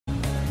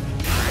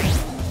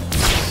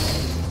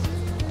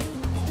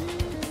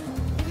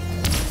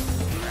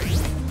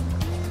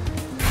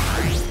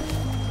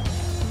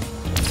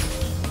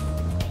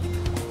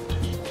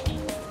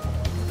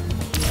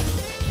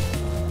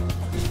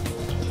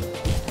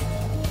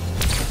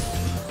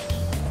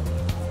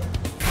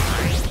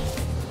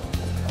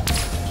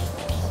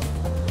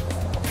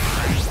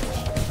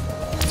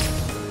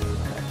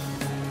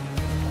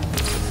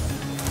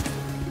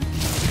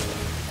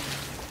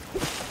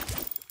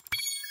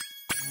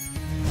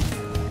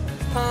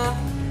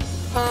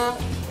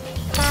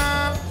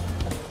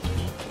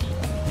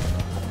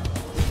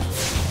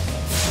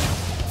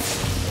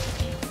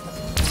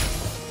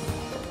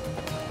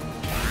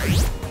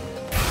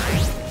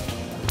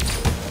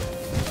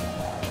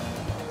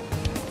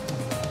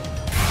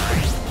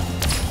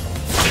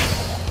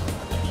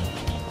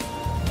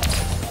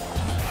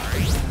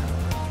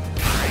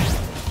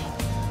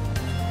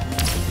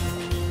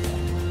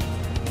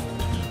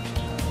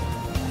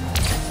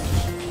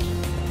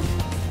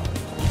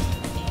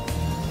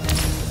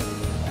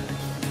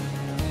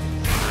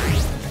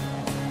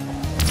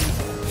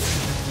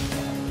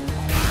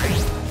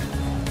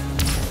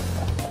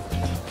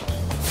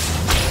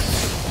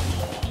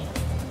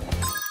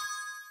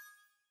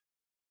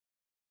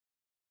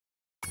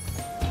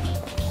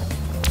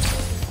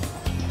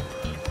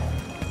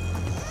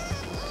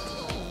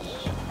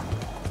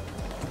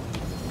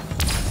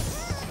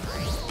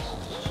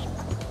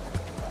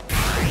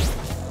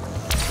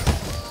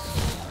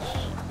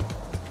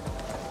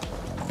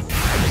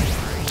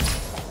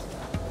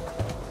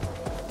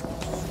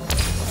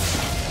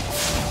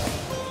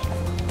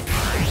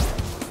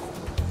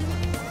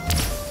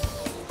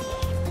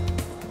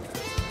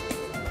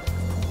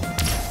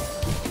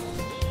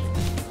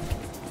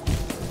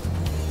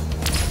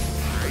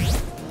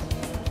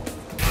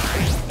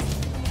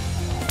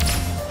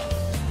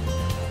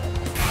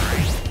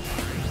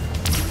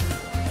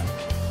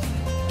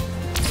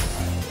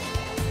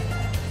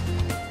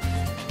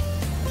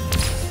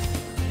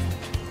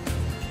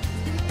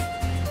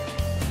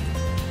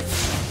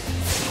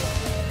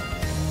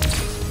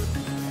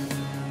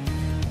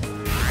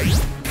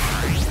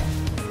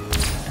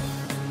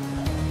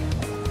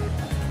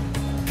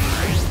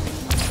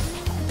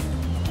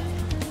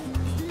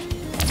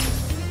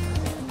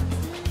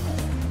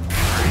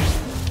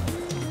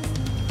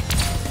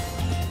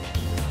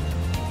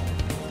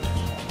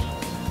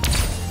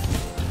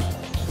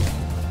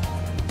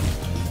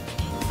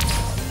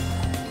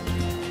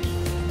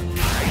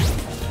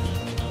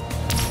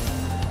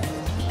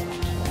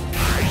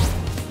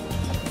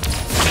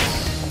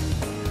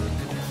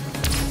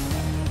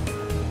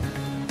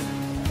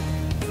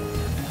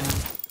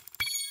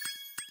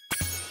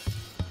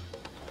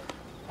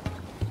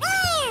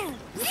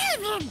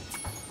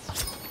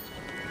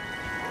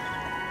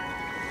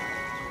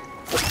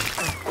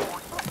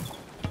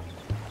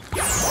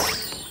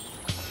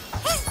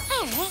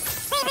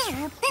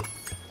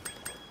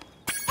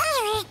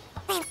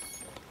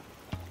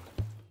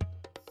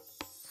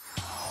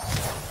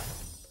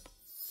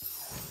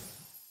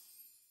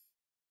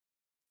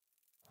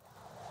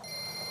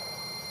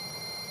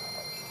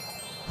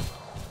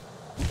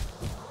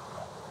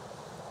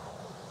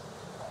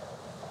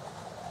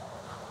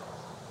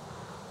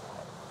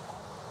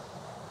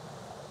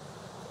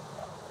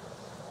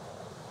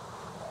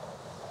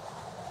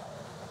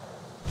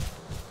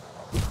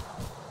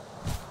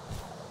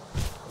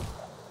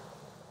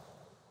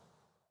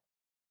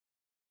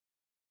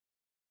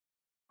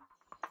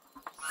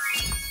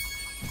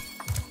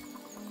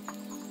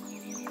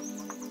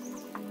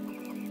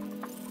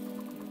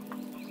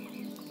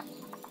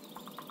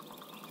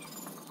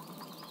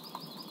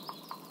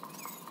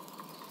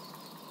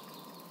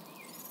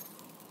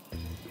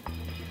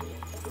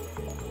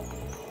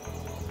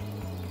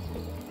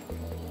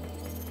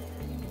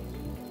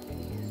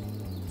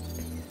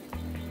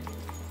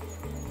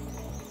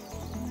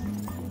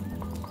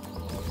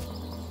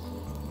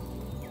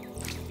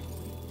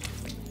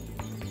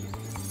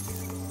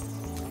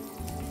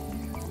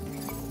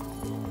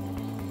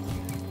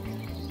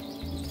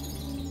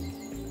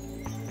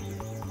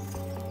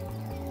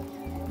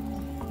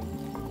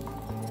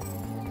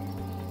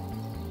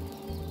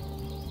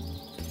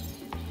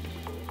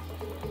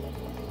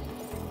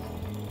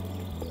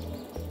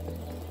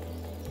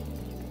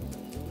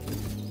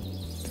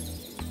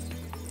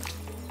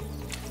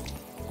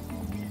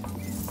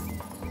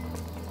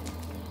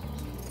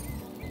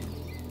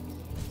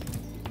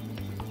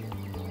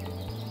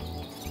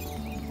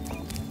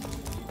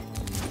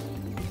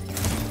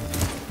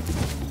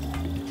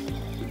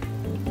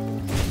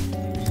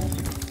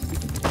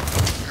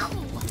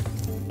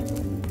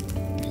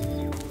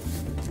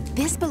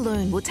This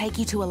balloon will take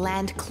you to a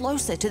land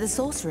closer to the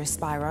sorceress,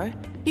 Spyro.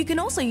 You can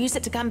also use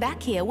it to come back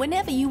here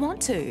whenever you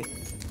want to.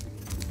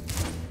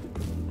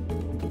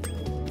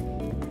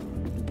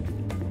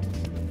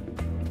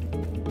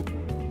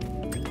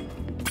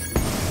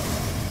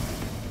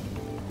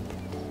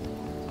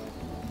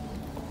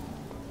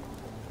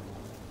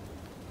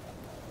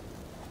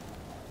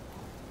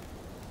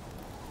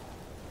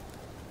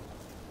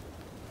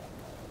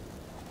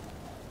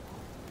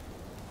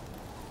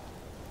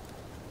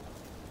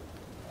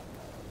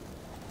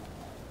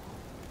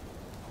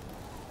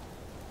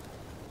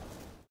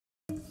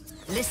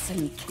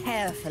 Listen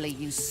carefully,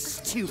 you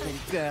stupid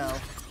girl.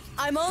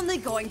 I'm only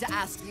going to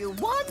ask you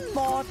one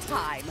more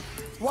time.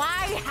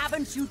 Why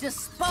haven't you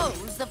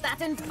disposed of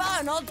that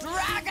infernal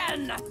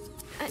dragon?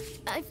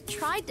 I've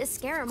tried to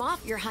scare him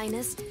off, Your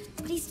Highness,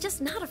 but he's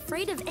just not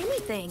afraid of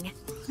anything.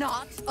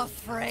 Not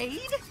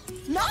afraid?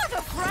 Not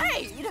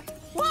afraid?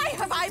 Why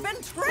have I've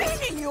been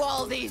training you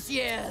all these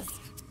years!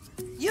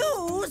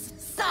 Use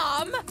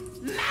some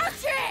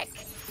magic!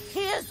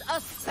 Here's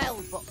a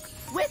spell book.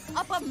 Whip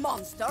up a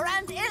monster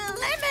and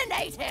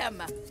eliminate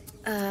him!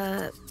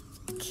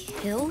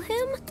 Kill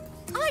him?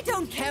 I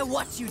don't care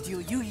what you do,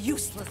 you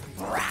useless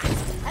brat,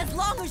 as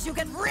long as you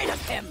get rid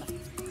of him!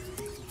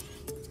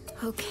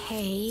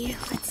 Okay,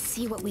 let's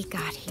see what we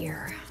got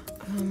here.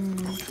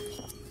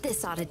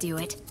 This ought to do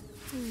it.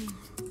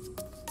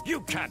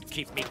 You can't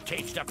keep me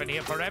caged up in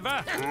here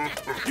forever.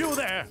 You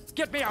there,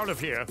 get me out of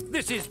here.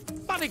 This is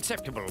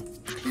unacceptable.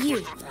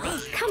 You,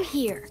 come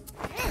here.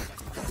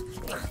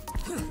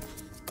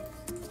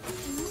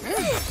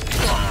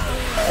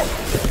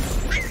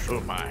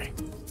 Oh my.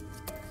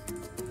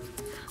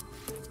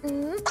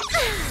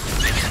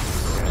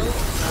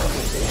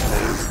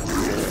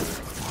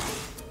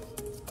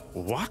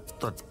 What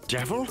the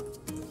devil?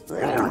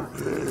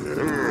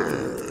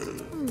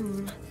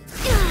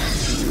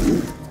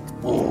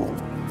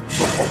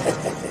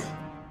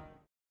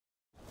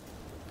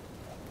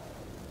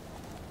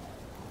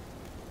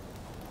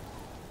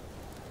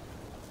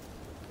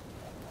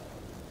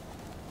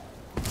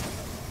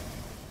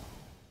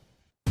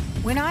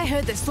 When I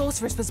heard the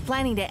sorceress was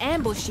planning to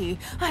ambush you,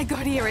 I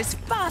got here as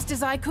fast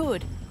as I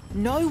could.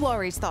 No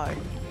worries, though.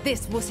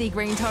 This wussy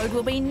green toad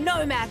will be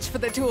no match for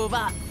the two of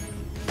us.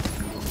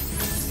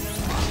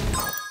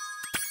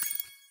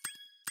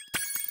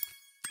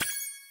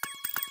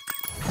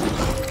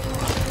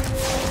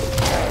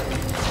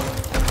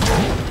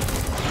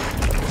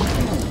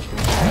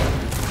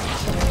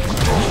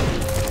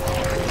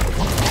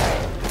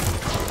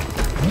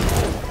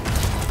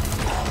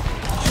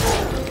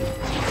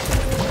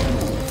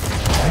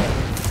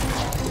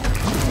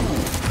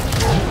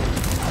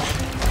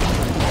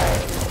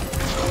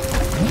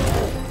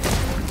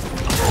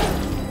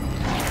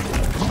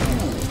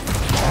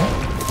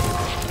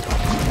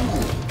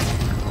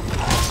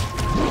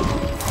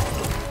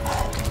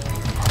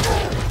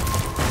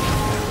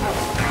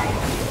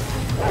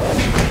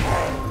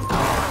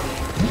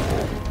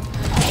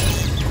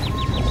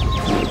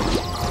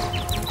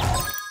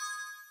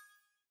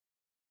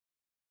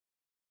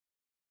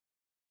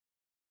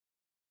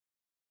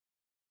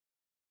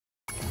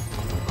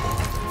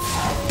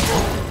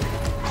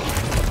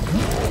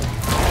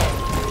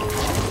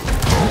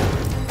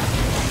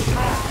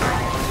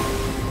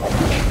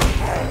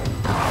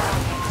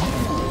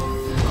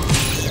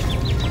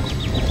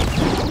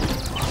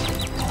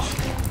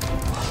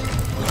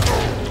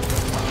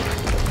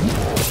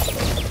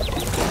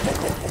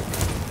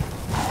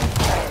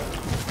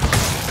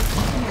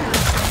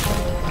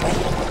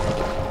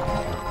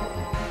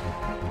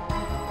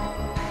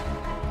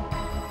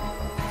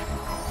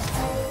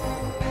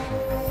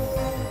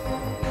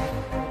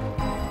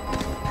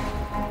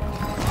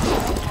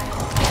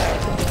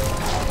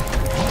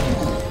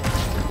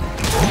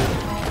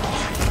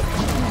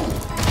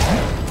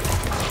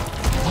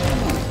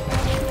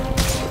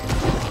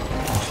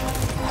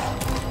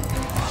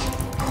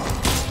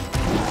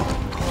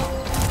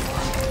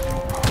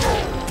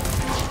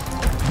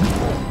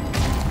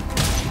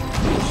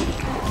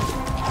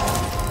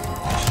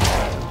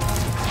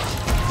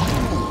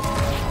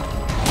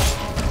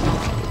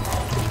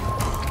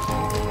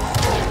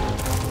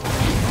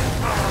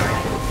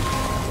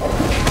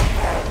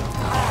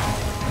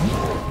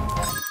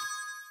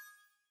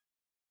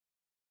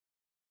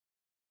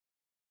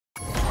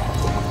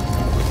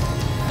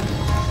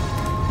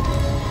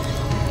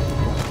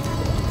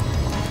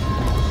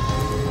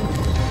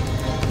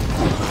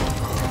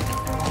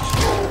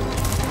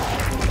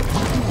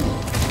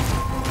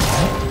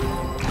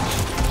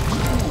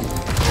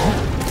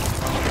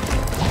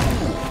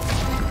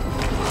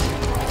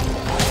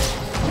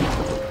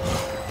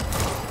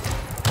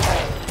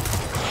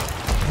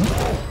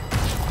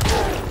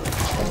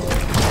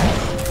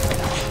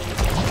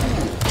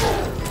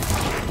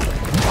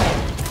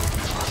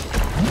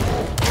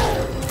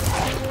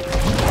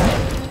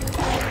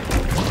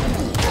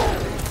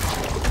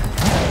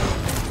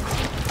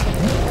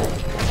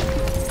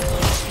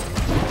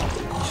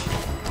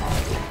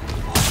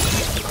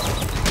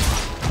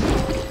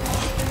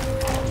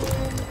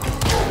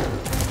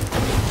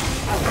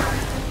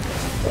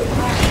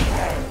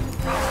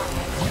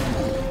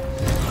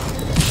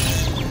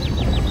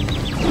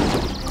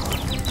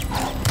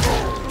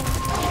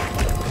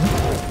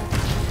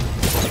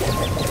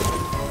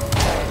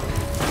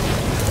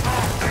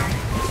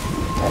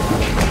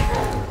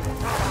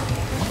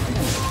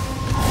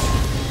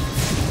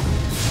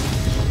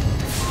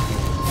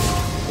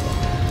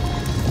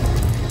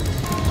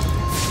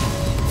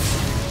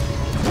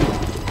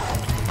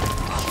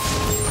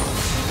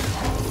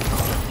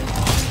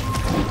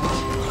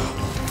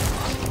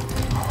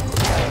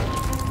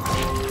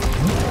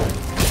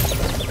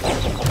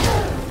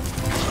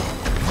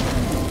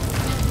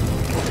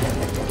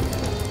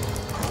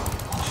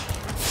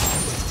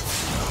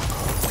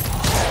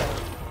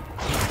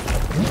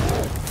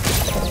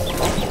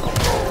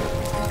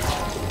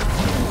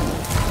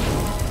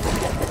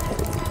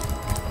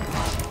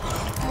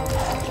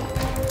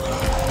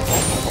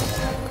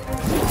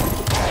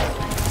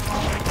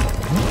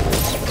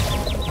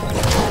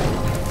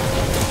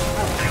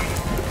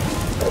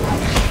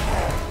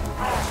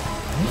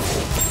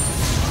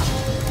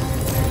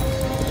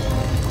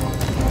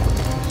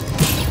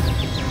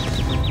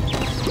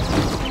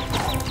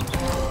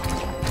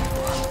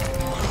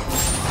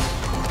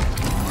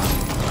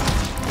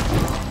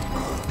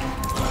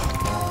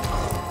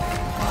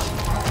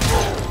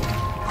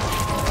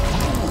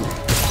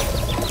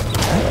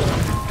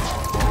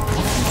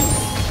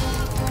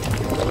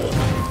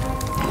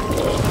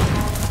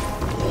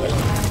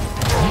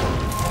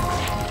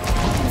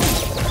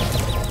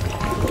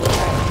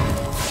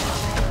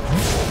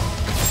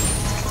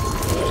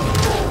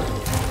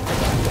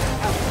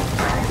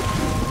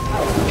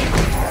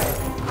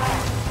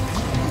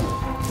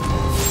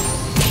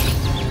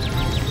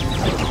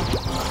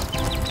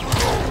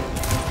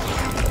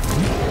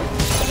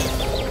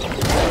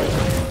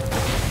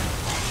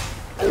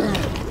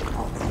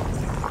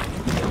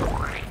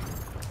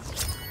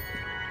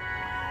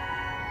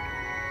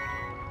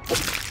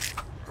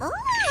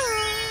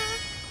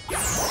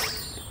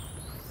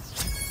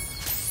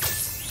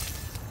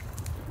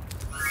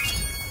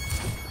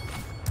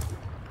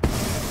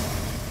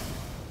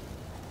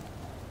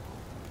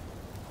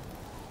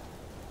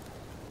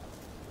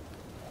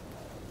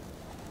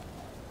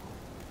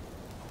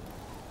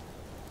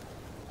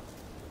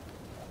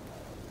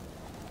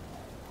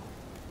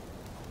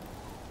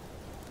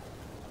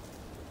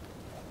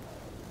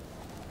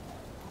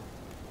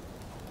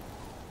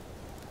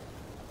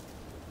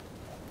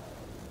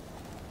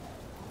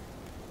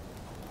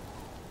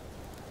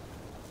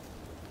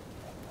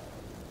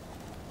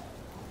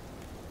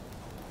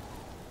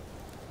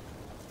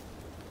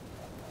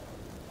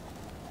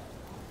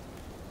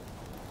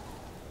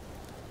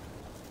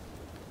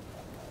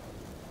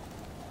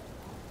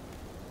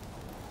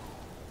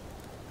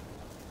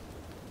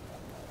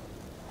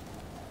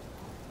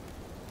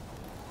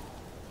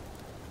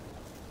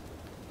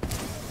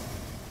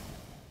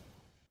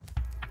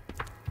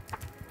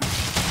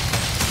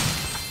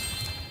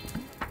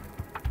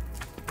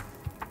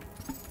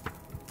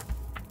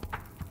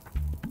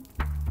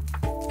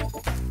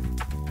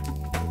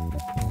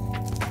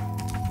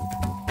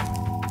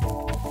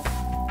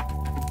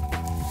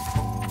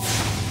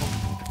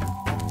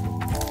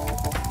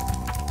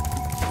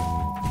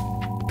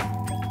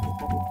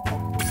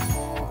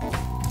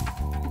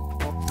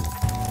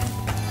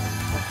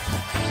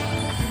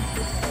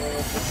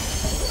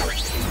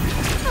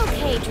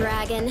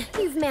 Dragon.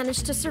 You've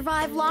managed to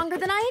survive longer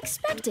than I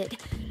expected,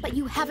 but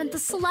you haven't the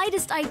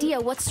slightest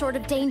idea what sort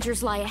of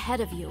dangers lie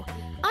ahead of you.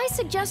 I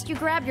suggest you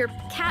grab your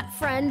cat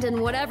friend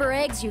and whatever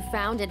eggs you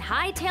found and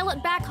hightail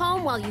it back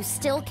home while you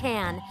still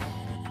can.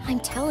 I'm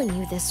telling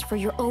you this for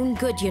your own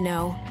good, you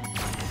know.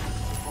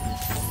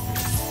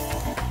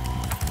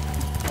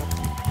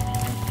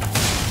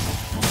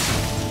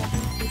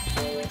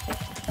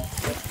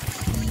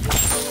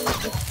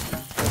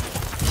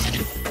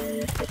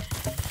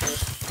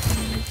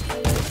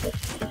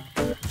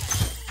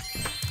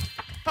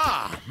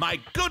 My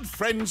good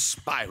friend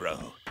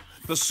Spyro.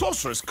 The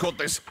sorceress caught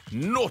this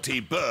naughty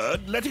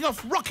bird letting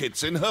off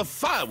rockets in her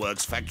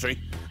fireworks factory,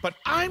 but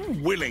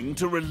I'm willing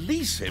to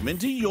release him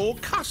into your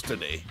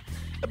custody,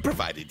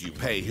 provided you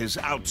pay his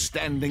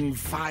outstanding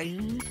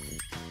fine.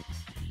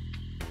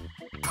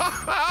 Ha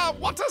ha!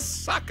 What a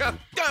sucker!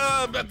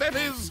 That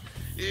is,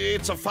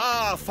 it's a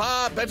far,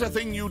 far better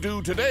thing you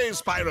do today,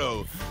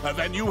 Spyro,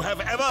 than you have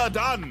ever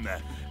done.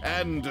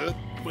 And,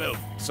 well,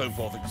 so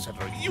forth,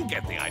 etc. You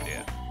get the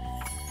idea.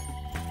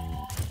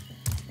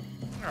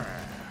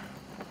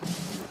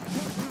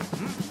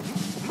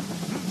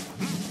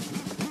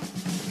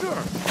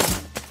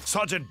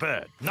 Sergeant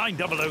Bird,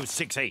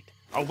 90068.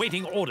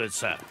 Awaiting orders,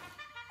 sir.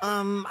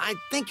 I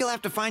think you'll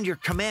have to find your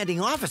commanding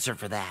officer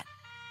for that.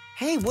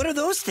 Hey, what are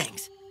those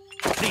things?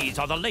 These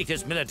are the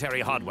latest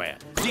military hardware.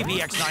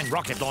 DBX-9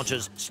 rocket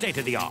launchers,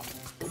 state-of-the-art.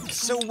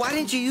 So why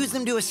didn't you use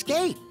them to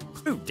escape?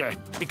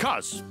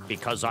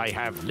 Because I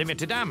have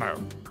limited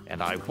ammo,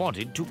 and I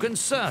wanted to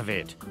conserve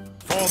it.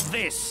 For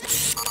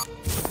this.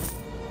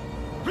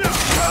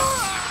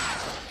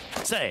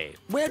 Say,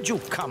 where'd you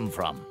come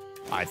from?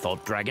 I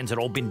thought dragons had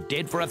all been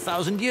dead for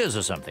 1,000 years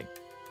or something.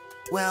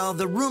 Well,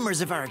 the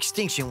rumors of our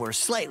extinction were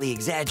slightly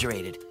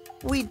exaggerated.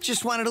 We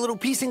just wanted a little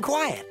peace and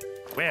quiet.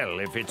 Well,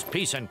 if it's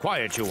peace and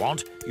quiet you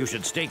want, you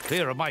should stay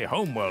clear of my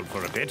homeworld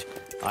for a bit.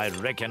 I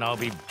reckon I'll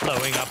be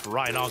blowing up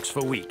Rhinox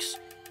for weeks.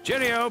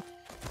 Cheerio!